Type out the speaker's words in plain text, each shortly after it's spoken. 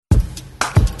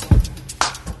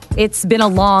It's been a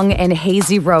long and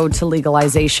hazy road to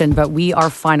legalization, but we are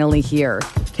finally here.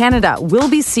 Canada will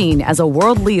be seen as a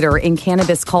world leader in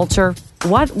cannabis culture.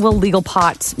 What will legal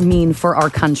pot mean for our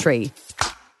country?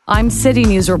 I'm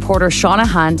CityNews reporter Shauna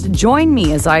Hunt. Join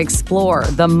me as I explore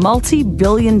the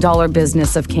multi-billion-dollar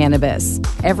business of cannabis.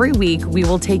 Every week, we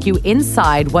will take you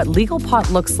inside what legal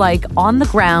pot looks like on the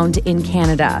ground in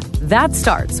Canada. That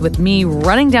starts with me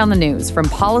running down the news from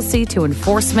policy to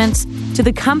enforcement to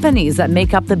the companies that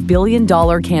make up the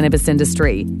billion-dollar cannabis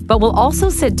industry. But we'll also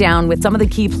sit down with some of the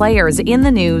key players in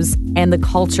the news and the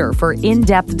culture for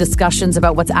in-depth discussions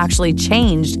about what's actually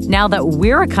changed now that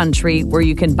we're a country where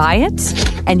you can buy it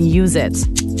and use it.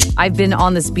 I've been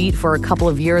on this beat for a couple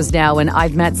of years now, and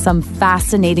I've met some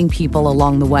fascinating people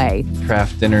along the way.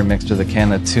 Craft dinner mixed with a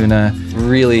can of tuna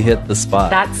really hit the spot.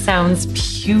 That sounds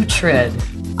putrid.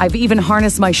 I've even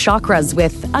harnessed my chakras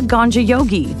with a ganja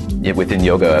yogi. Yeah, within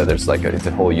yoga, there's it's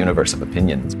a whole universe of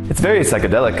opinions. It's very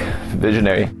psychedelic,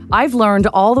 visionary. I've learned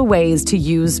all the ways to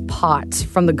use pot,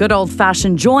 from the good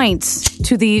old-fashioned joint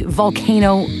to the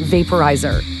volcano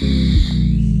vaporizer.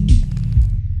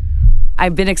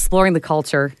 I've been exploring the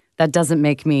culture. That doesn't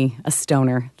make me a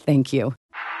stoner. Thank you.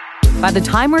 By the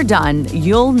time we're done,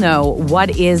 you'll know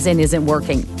what is and isn't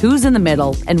working, who's in the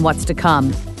middle, and what's to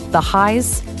come. The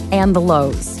highs and the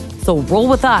lows. So roll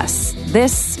with us.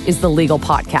 This is the Legal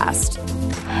Potcast.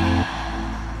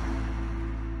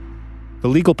 The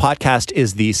Legal Potcast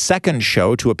is the second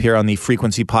show to appear on the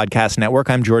Frequency Podcast Network.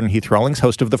 I'm Jordan Heath-Rawlings,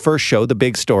 host of the first show, The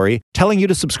Big Story, telling you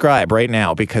to subscribe right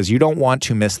now because you don't want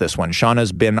to miss this one.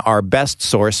 Shauna's been our best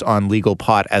source on legal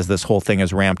pot as this whole thing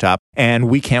is ramped up, and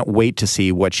we can't wait to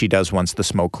see what she does once the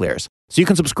smoke clears. So you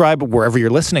can subscribe wherever you're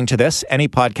listening to this. Any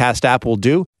podcast app will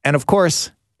do. And of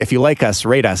course, if you like us,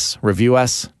 rate us, review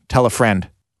us, tell a friend.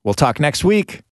 We'll talk next week.